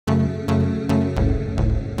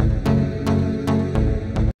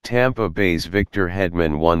Tampa Bay's Victor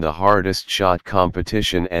Hedman won the hardest shot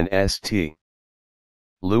competition and St.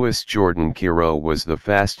 Louis' Jordan Kyrou was the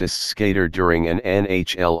fastest skater during an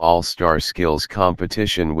NHL All-Star skills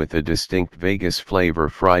competition with a distinct Vegas flavor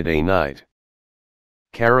Friday night.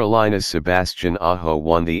 Carolina's Sebastian Aho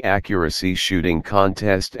won the accuracy shooting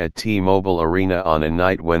contest at T-Mobile Arena on a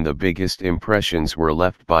night when the biggest impressions were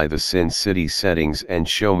left by the Sin City settings and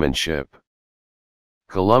showmanship.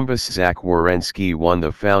 Columbus' Zach Werenski won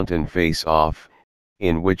the fountain face-off,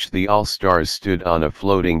 in which the All-Stars stood on a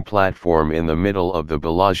floating platform in the middle of the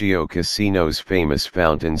Bellagio casino's famous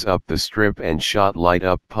fountains up the strip and shot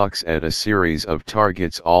light-up pucks at a series of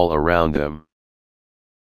targets all around them.